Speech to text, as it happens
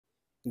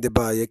Ndị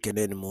be anyị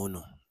ekeneni m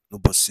unu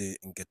n'ụbọchị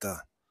nke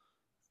taa.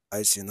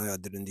 Anyị si na ya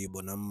dịrị ndị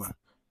Igbo na mma.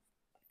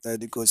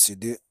 Dịka o si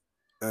dị,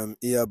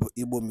 ihe a bụ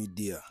Igbo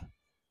midia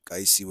ka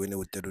anyị si wee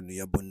na-ewetara unu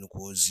ya bụ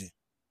nnukwu ozi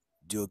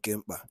dị oke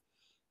mkpa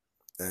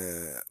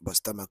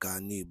gbasịta maka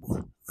ana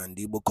Igbo and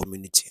Igbo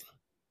community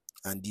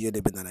and ihe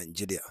na-ebe na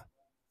Nigeria.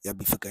 Ya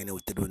bụ ife ka anyị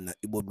na-ewetara unu na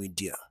Igbo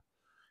midia.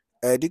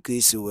 Dịka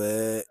isi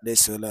wee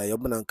na-esola anyị, ọ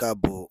bụ na nke a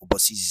bụ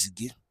ụbọchị izizi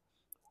gị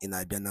ị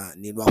na-abịa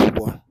n'ilu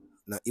akwụkwọ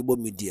na Igbo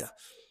midia,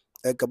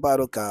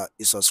 kabaru ka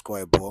you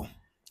subscribe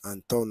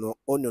and turn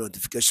on your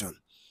notification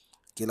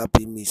ka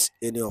ị miss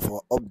any of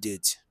our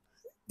update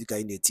dịka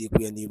anyị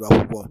na-etikwu ya n'ilu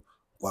akwụkwọ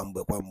kwa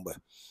mgbe.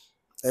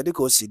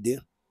 Dịka o si dị,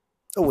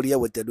 o nwere ya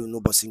wetara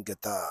n'ụbọchị nke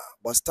taa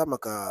gbasịta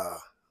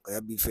maka ka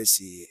ya bụ ife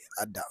si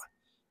ada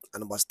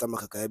and gbasịta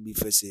maka ka ya bụ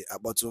ife si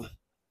akpọtụ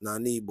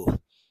n'ala Igbo.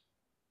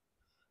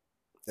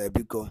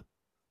 Biko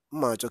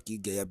mma achọ ka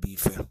ige ya bụ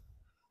ife.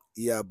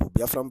 Ihe a bụ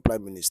Biafran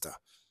Prime Minister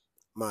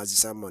Maazị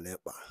Simon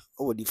Ekpa.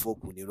 O nwere ife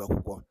okwu n'ilu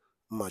akwụkwọ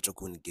mma achọ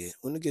ka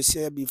unu ga-esi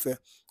ya bụ ife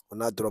ọ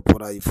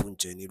na-adọrọpụrụ anyị ifu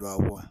nche n'ilu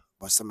akwụkwọ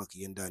gbasịta maka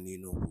ihe ndị a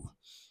niile okwu.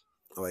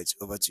 Alright,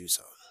 over to you,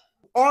 sir.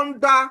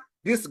 Under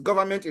this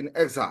government in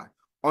exile,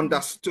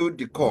 understood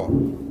the core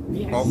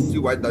of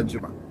T.Y.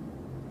 Danjuma.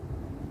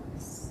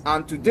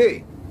 And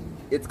today,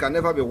 it can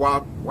never be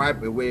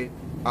wiped away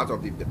out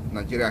of the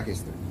Nigeria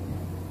history.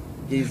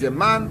 He is a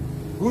man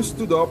who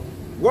stood up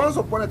once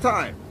upon a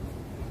time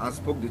and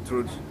spoke the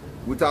truth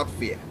without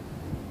fear.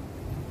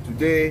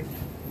 Today,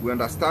 we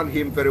understand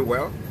him very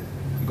well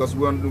because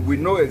we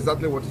know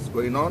exactly what is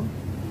going on.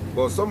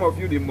 But some of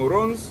you, the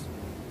morons,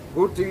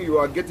 who think you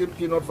are getting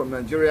peanut from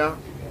Nigeria,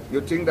 you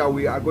think that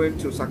we are going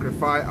to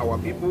sacrifice our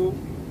people,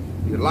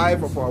 the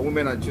life of our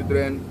women and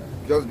children,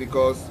 just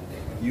because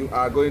you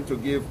are going to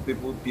give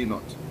people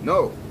peanut.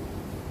 No.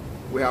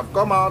 We have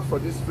come out for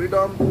this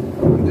freedom.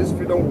 And this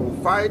freedom we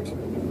will fight,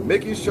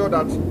 making sure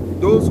that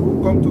those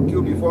who come to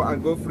kill before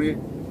and go free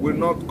will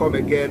not come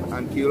again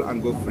and kill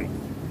and go free.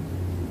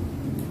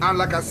 And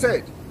like I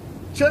said,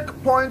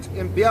 checkpoint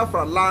in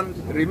Biafra land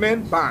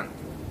remain banned.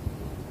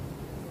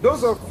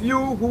 Those of you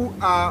who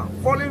are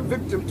falling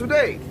victim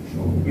today,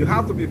 you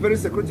have to be very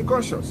security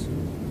conscious.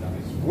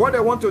 What they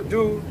want to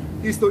do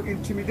is to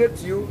intimidate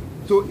you,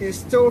 to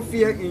instill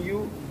fear in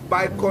you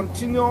by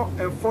continue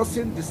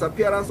enforcing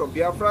disappearance of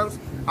Biafrans,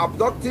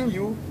 abducting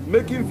you,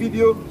 making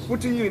video,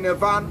 putting you in a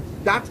van.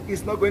 That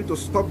is not going to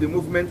stop the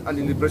movement and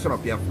the liberation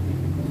of Biafra.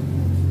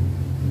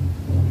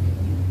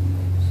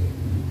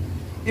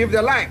 If they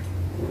like,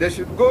 they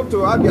should go to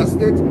Abia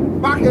State,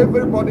 pack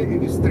everybody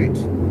in the street.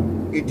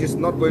 It is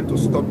not going to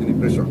stop the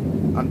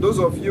liberation. And those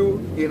of you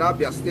in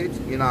Abia State,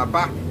 in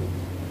Aba,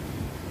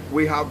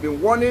 we have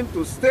been warning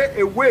to stay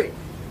away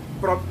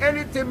from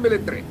anything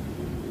military.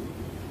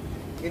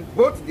 In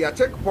both their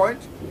checkpoint,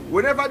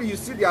 whenever you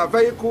see their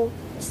vehicle,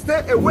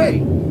 stay away.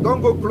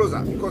 Don't go closer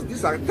because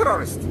these are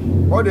terrorists.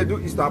 All they do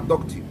is to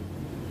abduct you.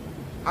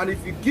 And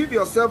if you give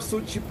yourself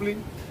so cheaply,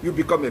 you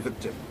become a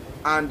victim.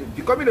 And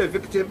becoming a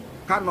victim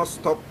cannot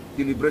stop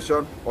the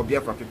liberation of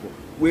Biafra people.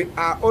 We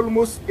are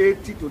almost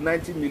 80 to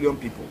 90 million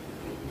people.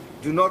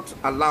 Do not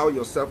allow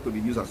yourself to be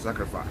used as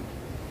sacrifice.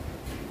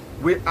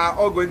 We are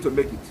all going to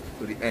make it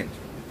to the end.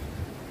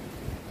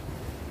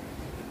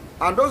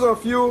 And those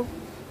of you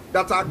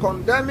that are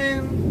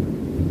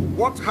condemning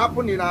what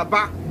happened in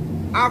Aba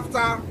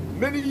after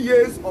many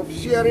years of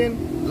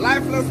sharing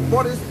lifeless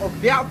bodies of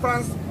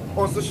Biafrans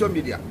on social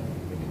media,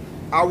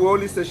 I will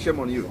only say shame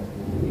on you.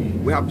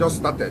 We have just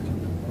started.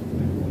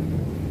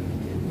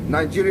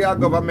 Nigeria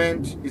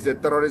government is a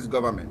terrorist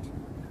government.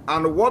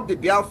 And what the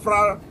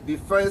Biafra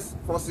Defense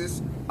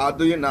Forces are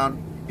doing now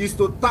is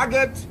to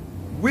target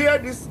where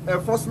these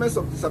enforcements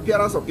of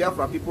disappearance of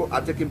Biafra people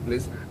are taking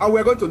place, and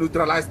we're going to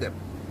neutralize them.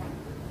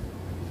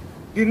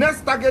 The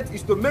next target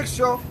is to make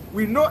sure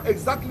we know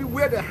exactly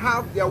where they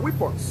have their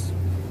weapons.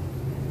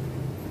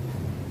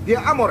 Their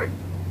armory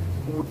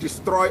will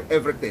destroy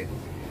everything.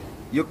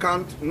 You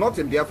can't, not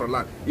in Biafra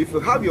land. If you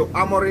have your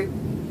armory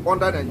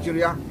under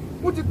Nigeria,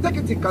 take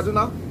it in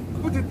Kaduna,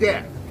 put it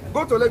there.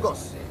 Go to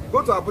Lagos,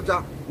 go to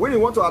Abuja. When you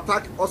want to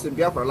attack us in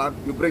Biafra land,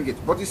 you bring it.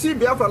 But you see, in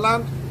Biafra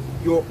land,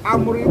 your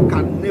armory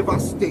can never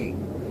stay.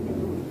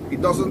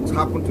 It doesn't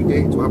happen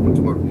today, it will happen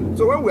tomorrow.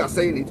 So when we are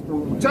saying it, we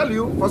will tell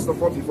you, first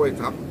of all, before it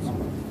happens.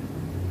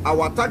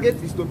 Our target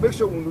is to make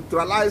sure we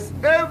neutralize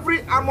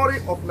every armory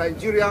of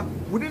Nigeria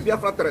within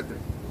Biafra territory.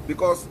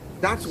 Because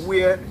that's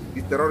where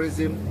the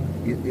terrorism,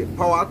 the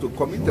power to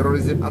commit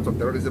terrorism, out of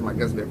terrorism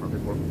against Biafra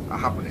people are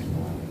happening.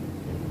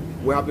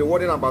 We have been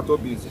warning about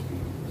Obizi.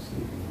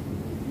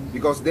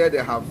 Because there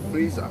they have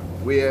freezer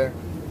where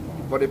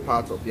the body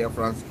parts of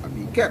Biafrans are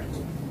being kept.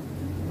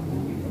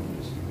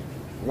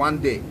 One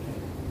day,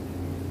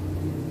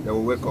 they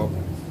will wake up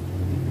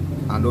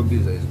and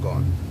Obizi is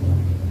gone.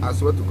 I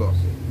swear to God.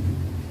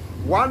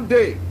 One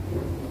day,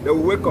 they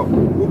will wake up,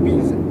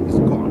 Obizi is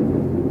gone.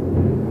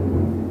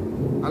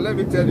 And let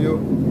me tell you,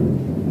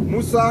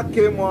 Musa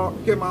came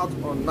out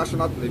on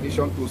national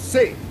television to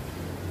say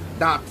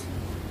that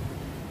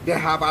they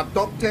have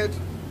adopted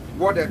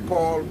what they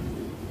call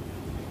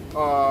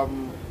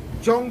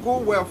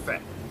jungle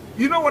welfare.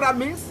 You know what that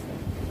means?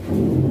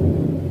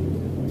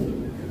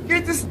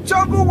 It is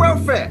jungle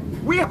welfare.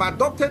 We have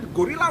adopted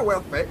guerrilla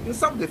welfare in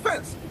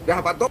self-defense. They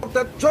have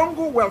adopted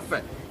jungle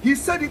welfare. He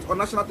said it on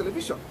national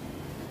television.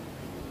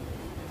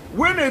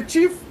 When a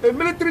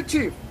military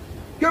chief,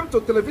 came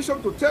to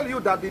television to tell you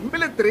that the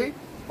military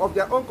of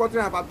their own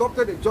country have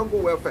adopted a jungle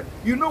welfare,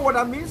 you know what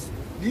that means?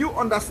 Do you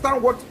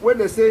understand when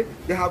they say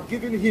they have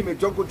given him a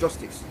jungle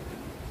justice?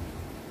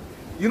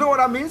 You know what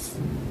that means?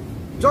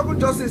 Jungle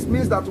justice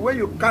means that when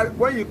you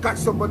catch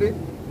somebody,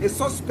 a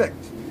suspect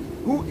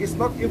who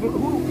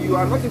you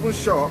are not even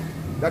sure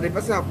that the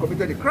person have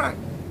committed a crime,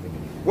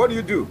 what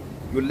do?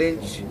 You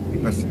lynch the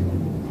person.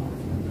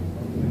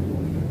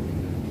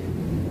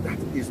 That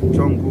is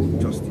jungle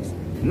justice.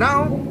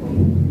 Now,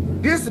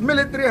 this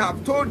military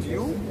have told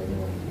you,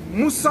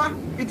 Musa,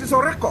 it is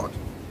on record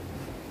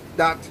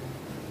that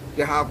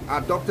they have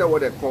adopted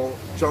what they call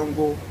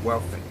jungle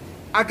welfare.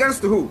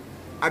 Against who?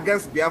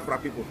 Against Biafra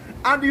people.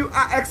 And you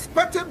are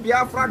expecting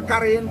Biafra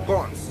carrying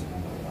guns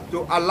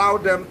to allow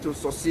them to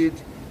succeed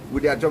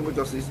with their jungle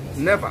justice?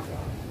 Never.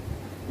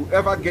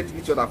 Whoever gets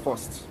each other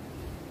first,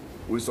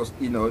 you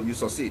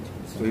succeed.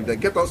 So if they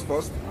get us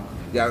first,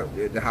 they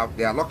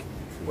are lucky.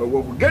 Well,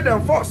 we'll get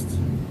them first.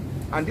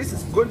 And this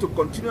is going to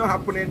continue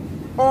happening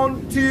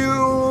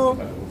until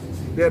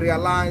they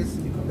realize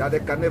that they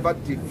can never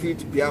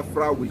defeat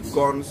Biafra with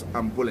guns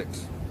and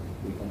bullets.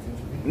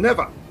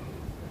 Never.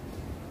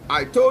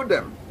 I told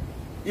them,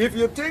 if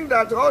you think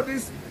that all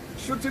this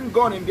shooting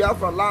gun in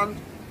Biafra land,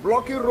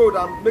 blocking road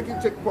and making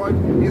checkpoint,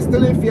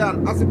 instilling fear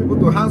and asking people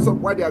to hands up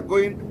while they are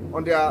going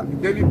on their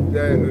daily,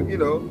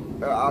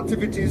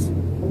 activities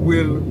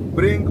will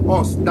bring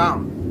us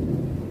down.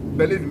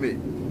 Believe me,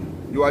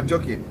 you are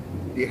joking.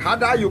 The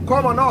harder you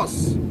come on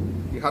us,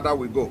 the harder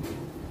we go.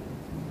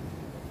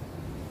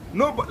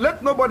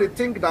 Let nobody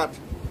think that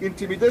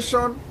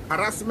intimidation,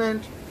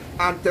 harassment,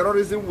 and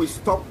terrorism will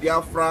stop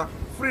Biafra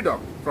freedom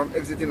from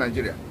exiting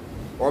Nigeria,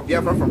 or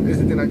Biafra from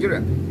exiting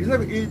Nigeria.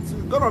 It's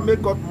going to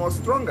make us more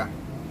stronger.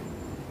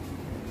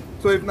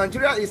 So if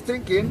Nigeria is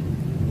thinking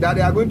that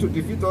they are going to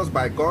defeat us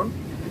by gun,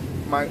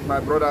 my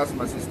brothers,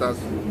 my sisters,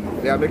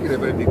 they are making a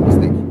very big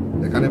mistake.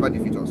 They can never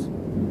defeat us.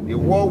 The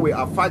war we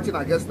are fighting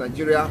against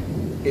Nigeria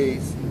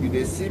is, if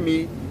they see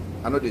me,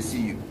 I know they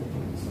see you.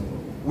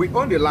 We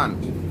own the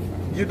land.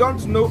 You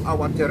don't know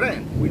our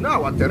terrain. We know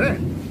our terrain.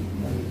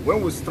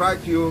 When we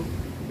strike you,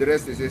 the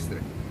rest is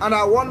history. And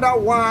I wonder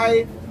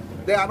why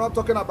they are not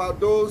talking about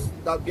those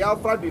that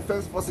Biafra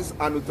Defense Forces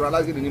are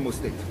neutralizing in Imo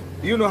State.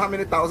 Do you know how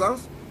many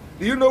thousands?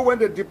 Do you know when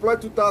they deploy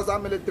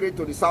 2,000 military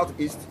to the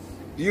southeast?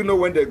 Do you know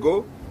when they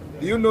go?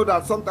 Do you know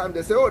that sometimes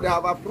they say, oh, they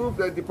have approved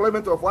the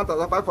deployment of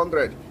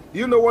 1,500? Do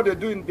you know what they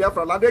do in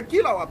Biafra land? They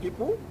kill our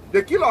people.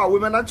 They kill our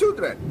women and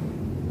children.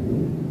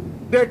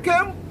 They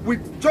came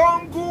with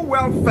jungle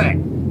welfare.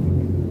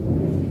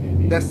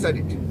 They said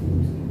it.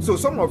 So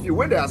some of you,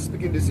 when they are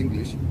speaking this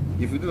English,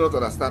 if you do not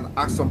understand,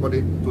 ask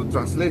somebody to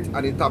translate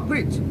and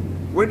interpret.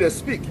 When they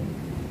speak,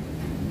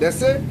 they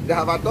say they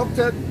have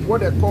adopted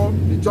what they call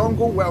the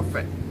jungle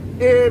welfare.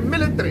 A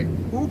military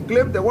who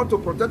claim they want to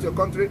protect your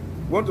country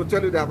want to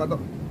tell you they have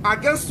adopted.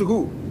 Against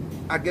who?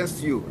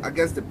 Against you,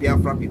 against the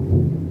Biafra people.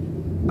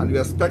 And you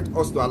expect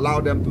us to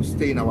allow them to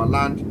stay in our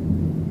land,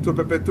 to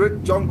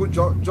perpetrate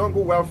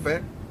jungle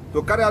welfare,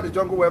 to carry out the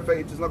jungle welfare.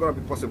 It is not going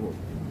to be possible.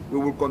 We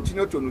will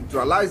continue to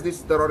neutralize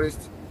these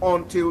terrorists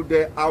until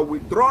they are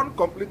withdrawn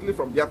completely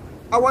from Biafra.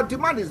 Our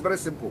demand is very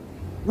simple.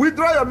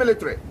 Withdraw your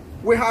military.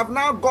 We have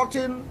now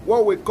gotten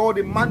what we call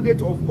the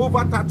mandate of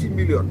over 30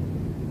 million.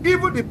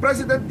 Even the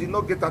president did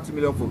not get 30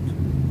 million votes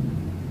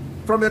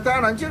from the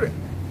entire Nigeria.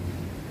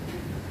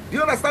 Do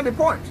you understand the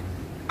point?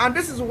 And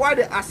this is why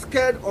they are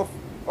scared of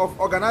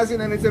organizing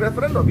any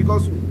referendum,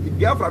 because the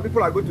Biafra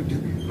people are going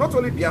to, not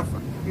only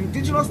Biafra,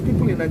 indigenous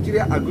people in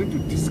Nigeria are going to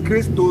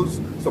disgrace those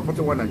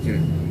supporting one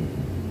Nigeria.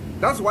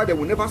 That's why they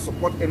will never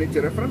support any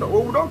referendum.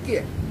 Well, we don't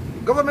care.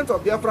 The government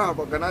of Biafra have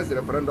organized the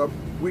referendum.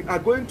 We are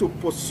going to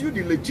pursue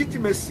the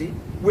legitimacy.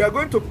 We are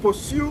going to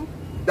pursue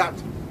that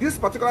this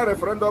particular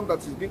referendum that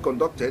is being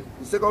conducted,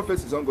 the second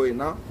phase is ongoing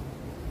now,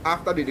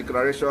 after the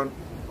declaration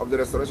of the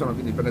restoration of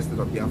the independent state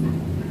of Biafra.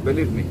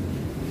 Believe me,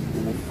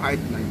 we will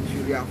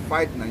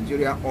fight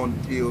Nigeria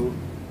until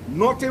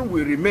nothing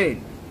will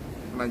remain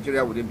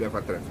Nigeria within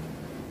Biafra territory.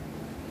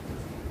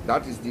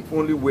 That is the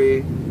only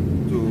way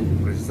to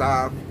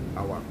preserve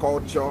our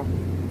culture,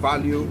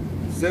 value,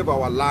 save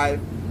our life,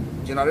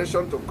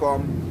 generation to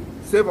come,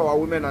 save our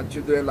women and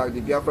children like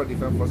the Biafra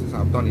Defense Forces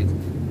have done it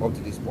up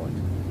to this point.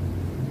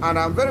 And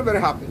I'm very,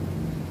 very happy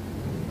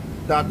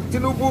that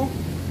Tinubu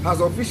has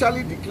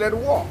officially declared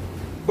war.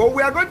 But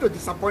we are going to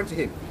disappoint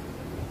him.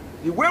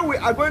 The way we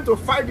are going to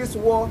fight this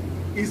war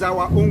is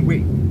our own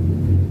way.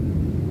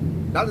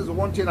 That is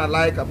one thing I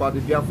like about the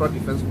Biafra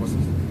Defense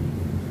Forces.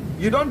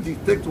 You don't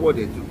dictate what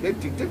they do. They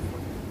dictate.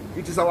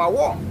 It is our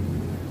war.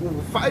 We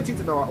will fight it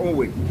in our own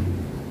way.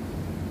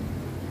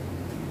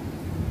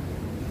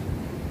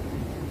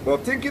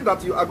 But thinking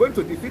that you are going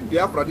to defeat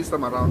Biafra this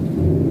time around,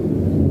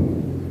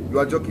 you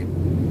are joking.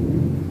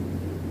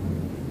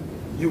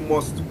 you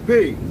must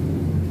pay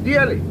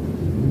dearly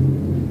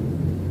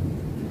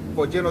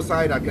for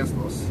genocide against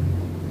us.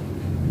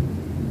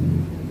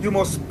 You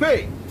must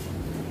pay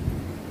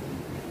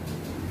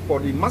for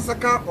the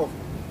massacre of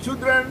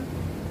children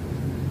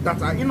that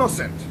are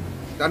innocent,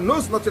 that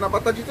knows nothing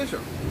about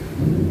agitation.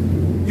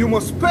 You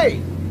must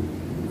pay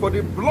for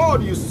the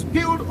blood you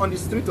spilled on the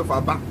street of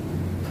Aba.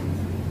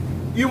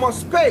 You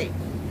must pay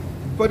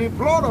for the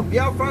blood of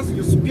Biafrans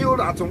you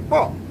spilled at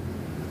Umpo.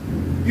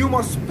 You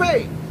must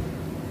pay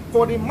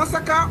for the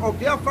massacre of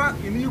Biafra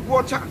in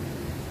IGBO.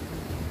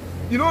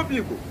 You know,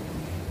 people,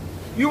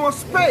 you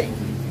must pay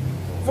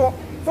for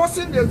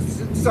forcing the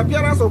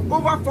disappearance of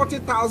over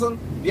 40,000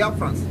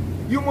 Biafrans.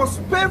 You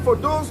must pay for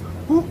those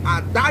who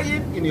are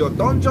dying in your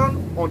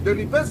dungeon on a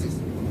daily basis.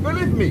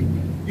 Believe me,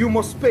 you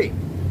must pay.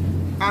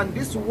 And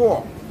this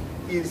war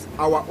is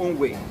our own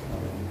way.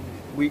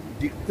 We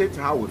dictate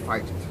how we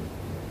fight it.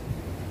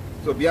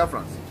 So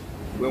Biafrans,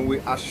 when we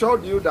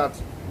assured you that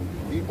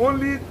the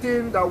only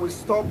thing that will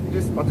stop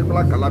this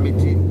particular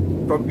calamity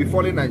from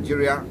befalling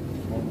Nigeria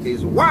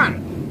is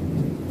one,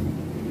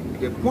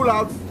 they pull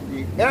out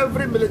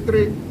every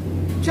military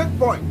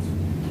checkpoint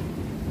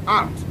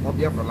out of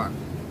Biafra land.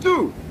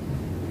 Two,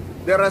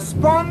 they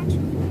respond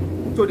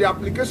to the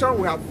application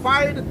we have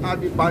filed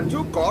at the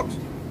Banjul court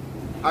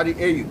at the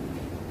AU.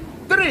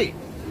 Three,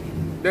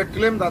 they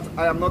claim that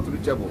I am not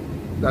reachable,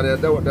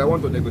 that they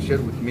want to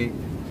negotiate with me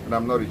and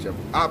I'm not reachable.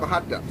 I've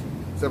had that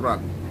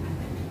several.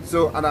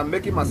 So, and I'm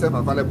making myself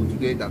available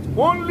today that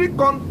only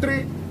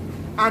country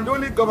and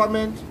only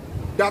government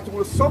that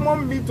will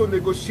summon me to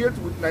negotiate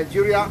with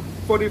Nigeria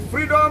for the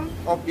freedom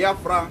of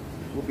Biafra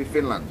will be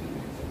Finland.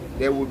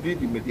 They will be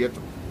the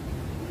mediator.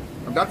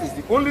 And that is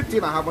the only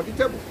thing I have on the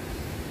table.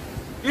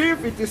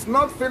 If it is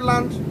not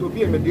Finland to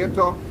be a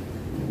mediator,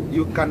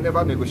 you can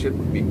never negotiate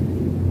with me.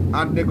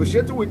 And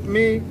negotiating with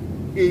me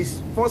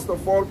is, first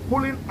of all,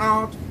 pulling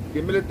out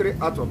the military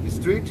out of the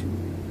street,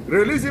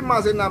 releasing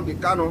Mazi Nnamdi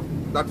Kanu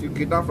that you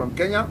kidnapped from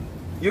Kenya.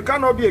 You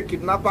cannot be a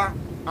kidnapper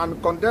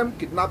and condemn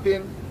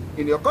kidnapping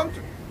in your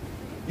country.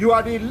 You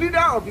are the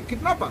leader of the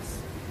kidnappers.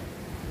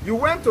 You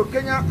went to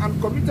Kenya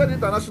and committed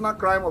international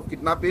crime of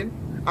kidnapping,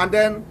 and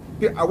then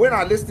when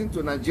I listen to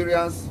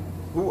Nigerians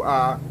who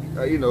are,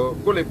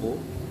 gullible,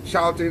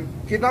 shouting,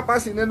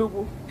 kidnappers in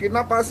Enugu,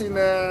 kidnappers in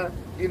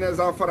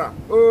Zamfara.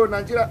 Oh,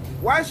 Nigeria,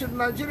 why should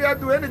Nigeria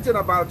do anything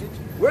about it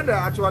when they're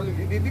actually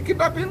the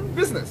kidnapping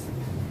business?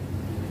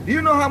 Do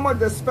you know how much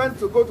they spent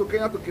to go to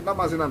Kenya to kidnap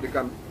Mazi Nnamdi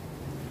Kanu?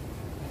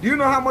 Do you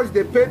know how much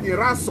they paid the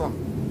ransom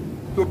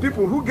to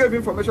people who gave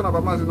information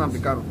about Mazi Nnamdi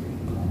Kanu?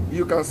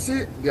 You can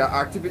see their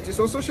activities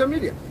on social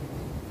media.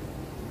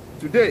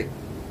 Today,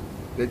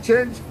 they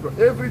change from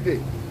every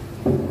day.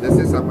 They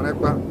say Simon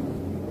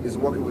Ekpa is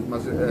working with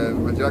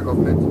Nigeria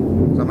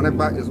government. Simon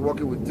Ekpa is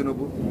working with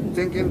Tinubu,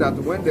 thinking that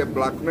when they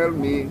blackmail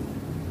me,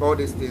 all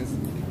these things,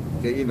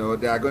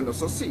 they are going to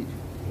succeed.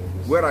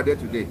 Where are they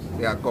today?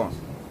 They are gone.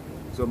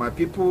 So my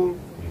people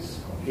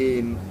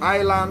in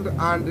Ireland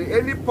and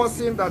any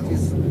person that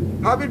is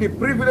having the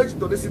privilege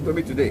to listen to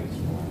me today,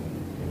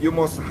 you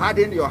must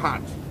harden your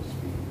heart.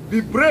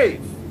 Be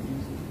brave.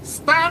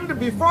 Stand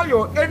before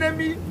your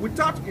enemy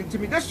without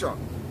intimidation.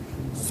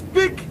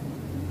 Speak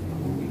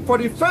for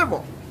the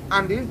favor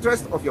and the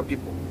interest of your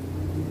people.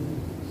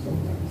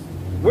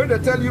 When they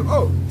tell you,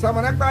 oh,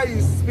 Simon Ekpa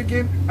is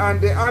speaking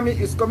and the army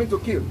is coming to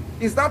kill,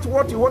 is that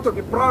what you want to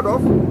be proud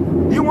of?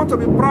 You want to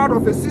be proud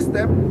of a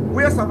system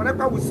where Simon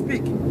Ekpa will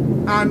speak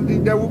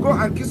and they will go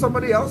and kill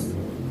somebody else?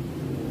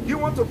 You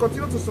want to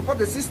continue to support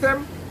the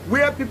system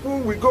where people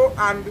will go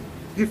and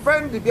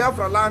defend the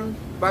Biafra land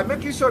by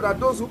making sure that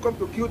those who come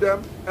to kill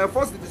them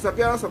enforce the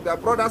disappearance of their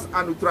brothers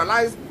and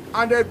neutralize,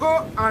 and they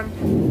go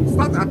and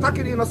start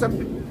attacking innocent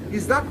people?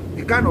 Is that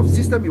the kind of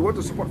system you want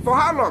to support? For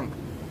how long?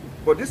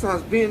 But this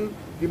has been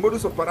the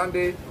modus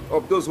operandi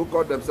of those who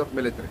call themselves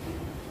military.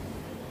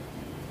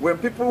 When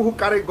people who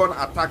carry gun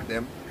attack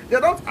them, they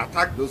don't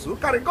attack those who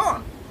carry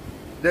gun.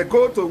 They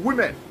go to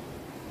women,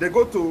 they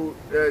go to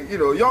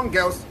young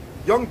girls,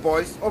 young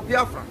boys of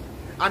Biafra,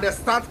 and they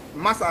start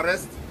mass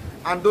arrest,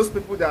 and those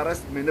people they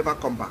arrest may never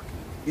come back.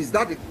 Is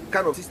that the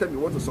kind of system you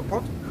want to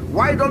support?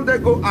 Why don't they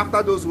go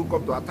after those who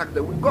come to attack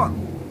them with gun?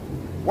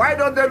 Why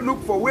don't they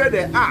look for where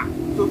they are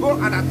to go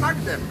and attack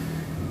them?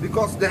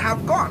 Because they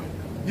have gun.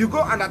 You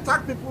go and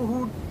attack people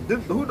who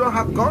don't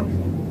have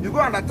gun. You go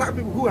and attack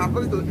people who have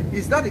nothing.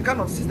 Is that the kind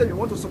of system you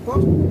want to support?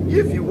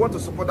 If you want to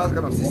support that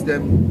kind of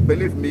system,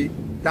 believe me,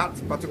 that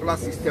particular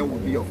system will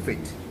be your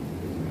fate.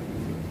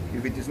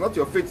 If it is not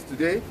your fate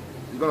today,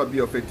 it's going to be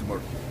your fate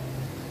tomorrow.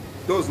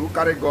 Those who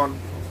carry gun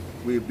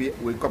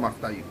will come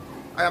after you.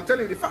 I am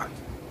telling you the fact.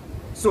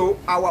 So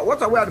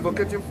what are we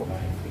advocating for?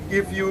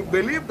 If you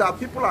believe that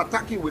people are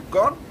attacking with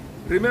gun,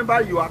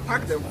 remember you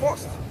attack them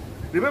first.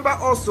 Remember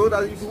also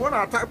that if you want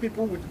to attack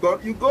people with gun,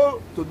 you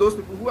go to those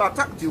people who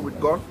attacked you with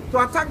gun to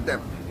attack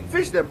them.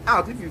 Fish them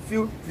out if you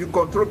feel you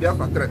control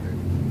Biafra threat.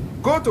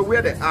 Go to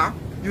where they are.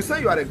 You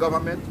say you are a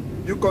government.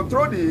 You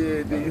control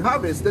you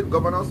have a state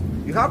governors,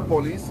 you have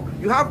police,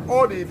 you have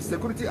all the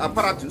security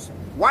apparatus.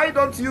 Why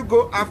don't you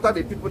go after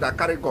the people that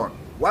carry gun?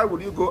 Why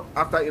would you go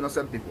after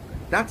innocent people?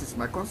 That is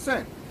my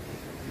concern.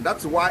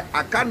 That's why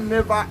I can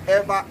never,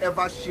 ever,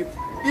 ever shift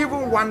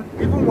even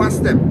one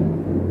step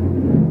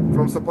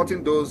from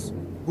supporting those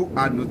who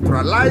are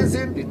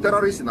neutralizing the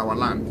terrorists in our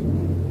land.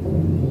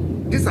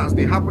 This has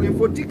been happening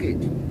for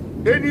decades.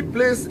 Any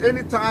place,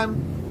 anytime,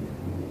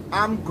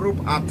 armed group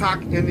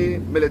attack any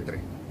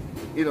military.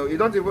 You know, you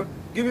don't even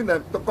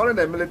calling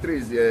them military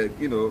is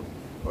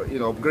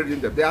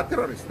upgrading them. They are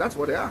terrorists. That's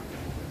what they are.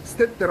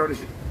 State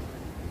terrorism.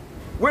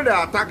 When they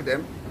attack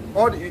them,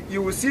 or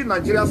you will see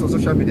Nigerians on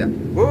social media.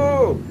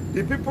 Oh,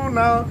 the people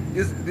now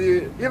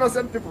the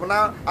innocent people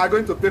now are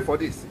going to pay for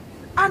this,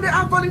 and they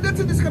are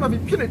validating this kind of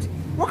impunity.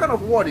 What kind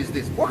of word is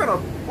this? What kind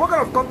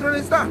of country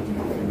is that?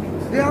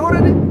 They are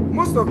already.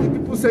 Most of the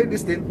people saying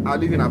this thing are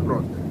living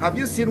abroad. Have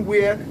you seen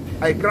where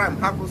a crime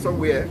happens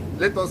somewhere?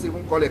 Let us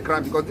even call it a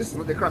crime, because this is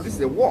not a crime. This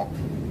is a war.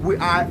 We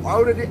are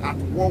already at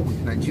war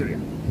with Nigeria.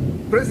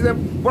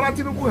 President Bola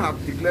Tinubu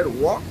have declared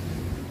war.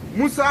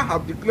 Musa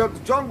have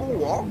declared jungle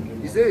war.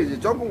 He says it's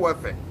a jungle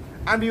warfare,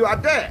 and you are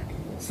there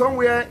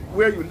somewhere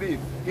where you live,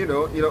 in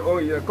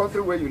a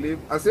country where you live,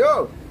 and say,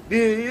 oh,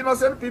 the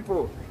innocent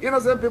people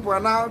are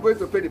now going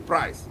to pay the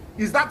price.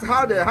 Is that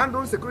how they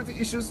handle security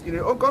issues in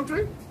your own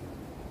country?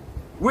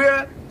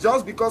 Where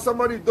just because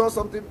somebody does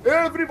something,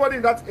 everybody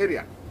in that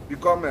area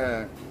become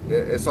a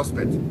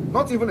suspect.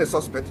 Not even a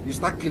suspect, you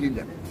start killing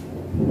them.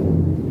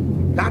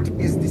 That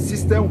is the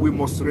system we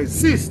must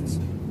resist.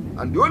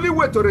 And the only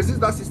way to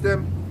resist that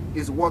system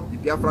is what the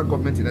Biafra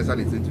government in exile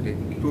is doing today.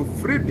 To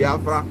free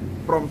Biafra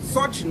from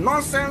such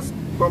nonsense,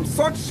 from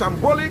such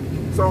shambolic,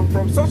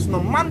 from such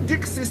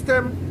nomadic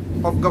system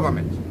of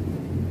government,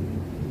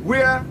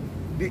 where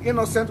the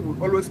innocent will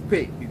always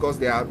pay because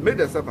they have made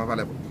themselves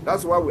available.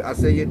 That's why we are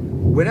saying,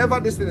 whenever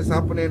this thing is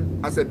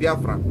happening as a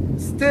Biafra,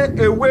 stay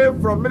away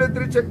from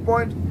military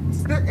checkpoint,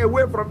 stay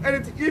away from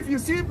anything. If you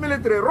see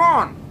military,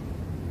 run.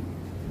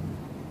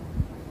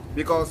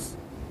 Because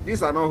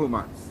these are not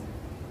humans.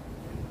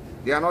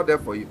 They are not there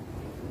for you.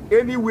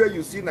 Anywhere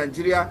you see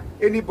Nigeria,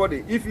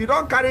 anybody, if you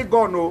don't carry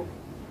gun, no,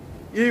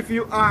 if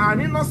you are an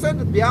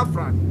innocent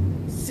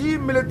Biafran, see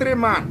military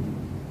man,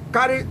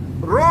 carry,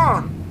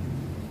 run.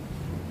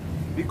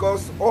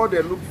 Because all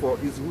they look for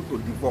is who to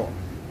devour.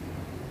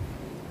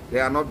 They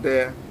are not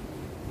there,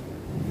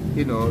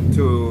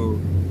 to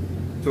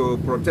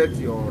protect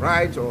your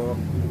right or,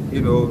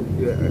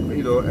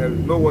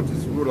 know what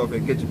is rule of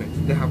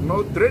engagement. They have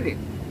no training.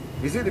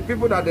 You see, the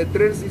people that they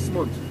train 6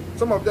 months,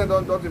 some of them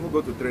don't even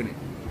go to training.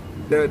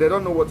 They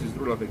don't know what is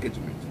rule of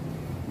engagement.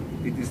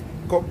 It is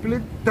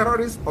complete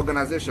terrorist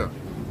organization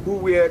who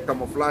wear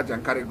camouflage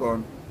and carry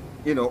gun,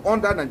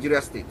 under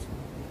Nigeria state.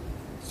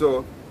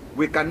 So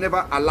we can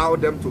never allow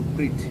them to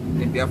breathe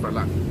in Biafra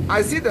land.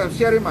 I see them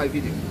sharing my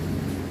video.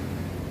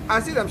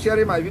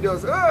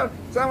 Oh,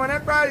 someone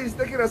is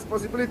taking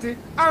responsibility.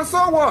 And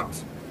so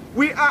what?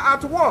 We are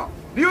at war.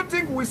 Do you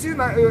think we see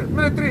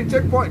military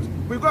checkpoint?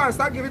 We go and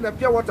start giving them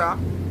pure water.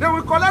 Then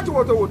we collect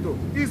water.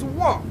 It's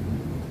war.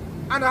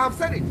 And I have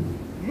said it.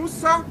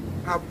 Musa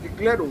have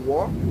declared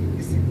war.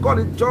 He's called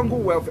it jungle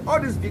welfare. All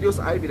these videos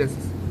are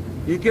evidences.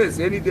 In case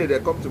any day they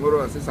come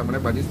tomorrow and say something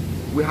about this,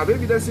 we have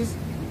evidences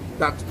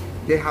that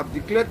they have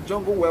declared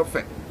jungle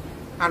welfare.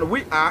 And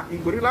we are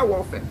in guerrilla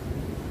warfare.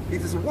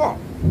 It is war.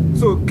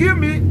 So kill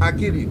me, I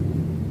kill you.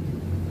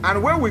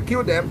 And when we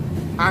kill them,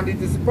 and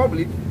it is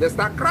public, they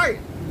start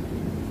crying.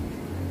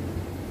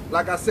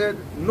 Like I said,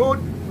 no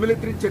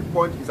military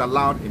checkpoint is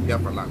allowed in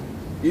Biafra land.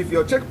 If you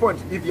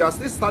are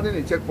still standing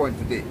in checkpoint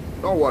today,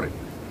 don't worry,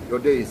 your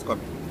day is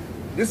coming.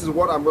 This is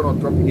what I'm going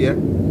to drop here.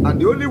 And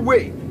the only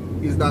way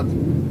is that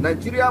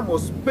Nigeria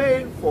must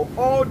pay for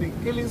all the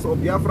killings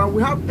of Biafra.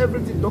 We have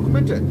everything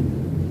documented.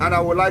 And I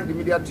would like the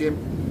media team,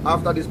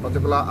 after this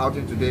particular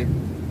outing today,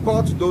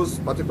 cut those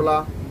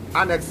particular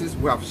annexes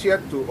we have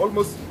shared to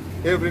almost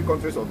every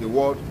countries of the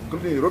world,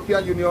 including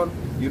European Union,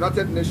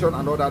 United Nations,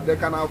 and all that. They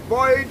can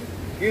avoid,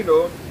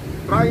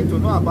 trying to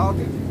know about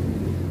it.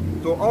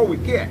 So all we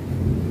care.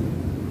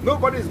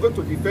 Nobody is going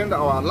to defend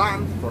our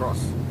land for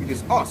us. It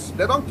is us.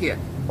 They don't care.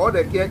 All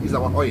they care is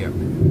our oil.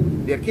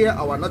 They care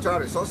our natural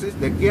resources.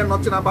 They care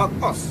nothing about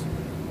us.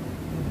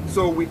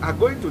 So we are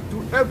going to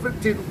do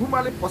everything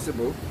humanly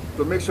possible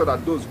to make sure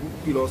that those who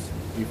kill us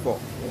before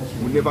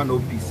will never know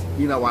peace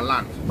in our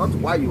land. Not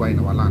why you are in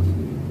our land.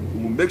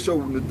 We will make sure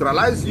we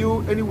neutralize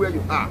you anywhere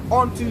you are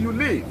until you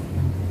leave.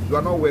 You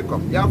are not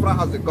welcome. Biafra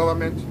has a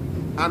government,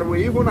 and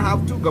we even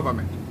have 2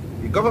 governments.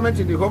 The government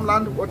in the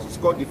homeland, what is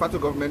called the de facto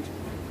government,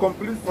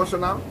 completely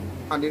functional,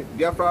 and the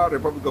Biafra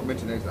Republic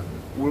government in exile.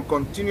 We will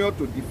continue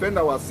to defend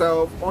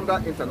ourselves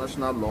under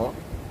international law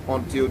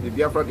until the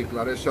Biafra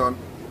declaration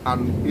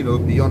and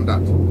beyond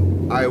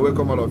that. I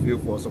welcome all of you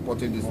for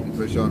supporting this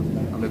liberation,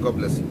 and may God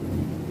bless you.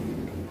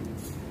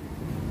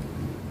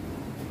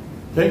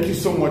 Thank you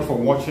so much for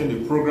watching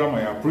the program.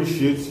 I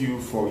appreciate you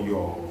for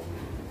your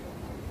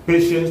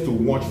patience to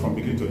watch from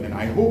beginning to end.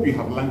 I hope you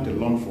have learned a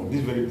lot from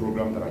this very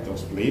program that I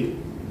just played,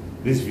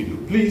 this video.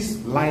 Please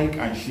like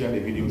and share the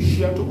video.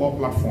 Share to all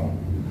platforms.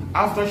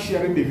 After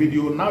sharing the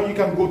video, now you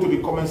can go to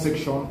the comment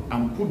section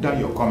and put down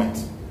your comment.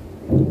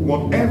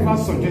 Whatever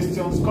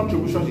suggestions,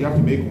 contributions you have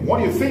to make,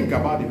 what you think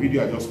about the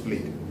video I just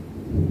played,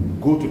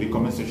 go to the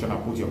comment section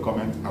and put your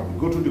comment. I will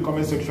go to the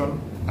comment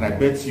section, and I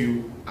bet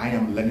you I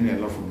am learning a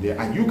lot from there,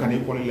 and you can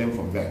equally learn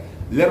from there.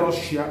 Let us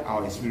share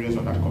our experience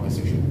on that comment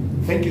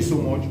section. Thank you so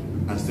much,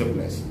 and stay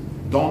blessed.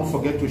 Don't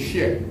forget to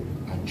share,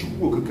 and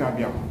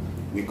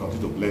we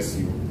continue to bless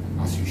you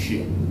as you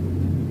share.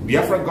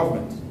 Biafra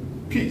government,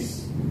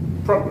 peace,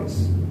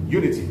 progress,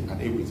 unity,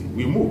 and equity.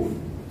 We move.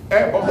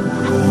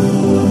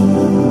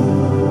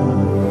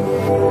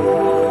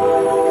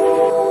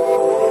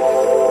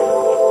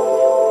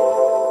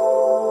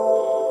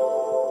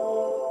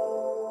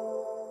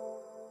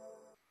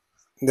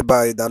 Ndị be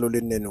anyị daalụ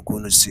nne nnukwu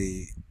unu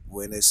si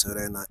wee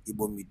na-esore na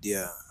Igbo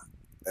Media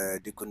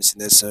dịka unu si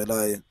na-esore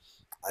anyị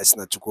sị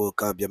na Chukwu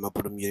oke abịa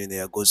mapụrụ mmiri na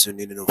ya gosi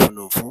niile n'ofu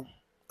n'ofu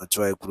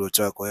otu anyị kwuru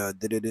otu akọ ya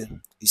dịrịrị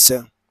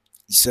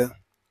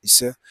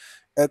ise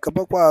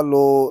kabakwa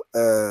alụ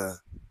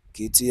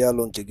ka itinye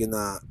alụ nke gị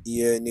na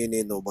ihe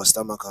niile na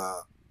ụgbasịta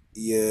maka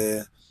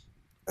ihe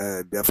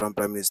Biafran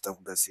Prime Minister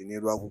kwugasị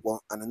n'iru akwụkwọ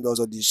ana ndị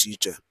ọzọ dị iche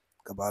iche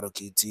kabarụ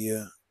ka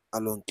itinye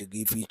alụ nke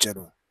gị ife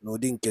ichere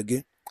n'ụdị nke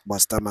gị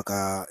gbasịta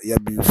maka ya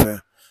bụ ife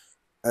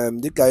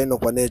dịka anyị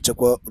nọkwa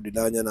na-echekwa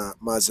olileanya na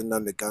Maazị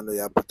Nnamdi Kanu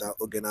ya pụta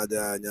oge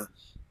na-adịghị anya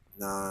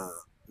na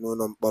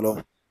n'ụlọ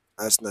mkpọrọ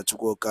anyị sị na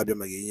Chukwu oke abịa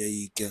ma ga-enye ya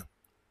ike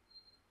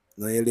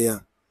nọnyere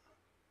ya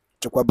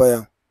chekwaba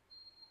ya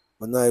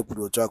mana anyị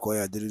kwuru otu akọ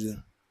ya dịrịrị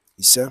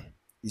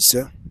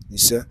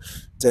ise.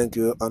 Thank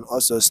you, and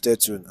also stay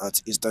tuned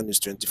at Eastern News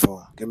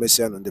 24. Ka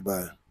emesịa nụ ndị be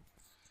anyị.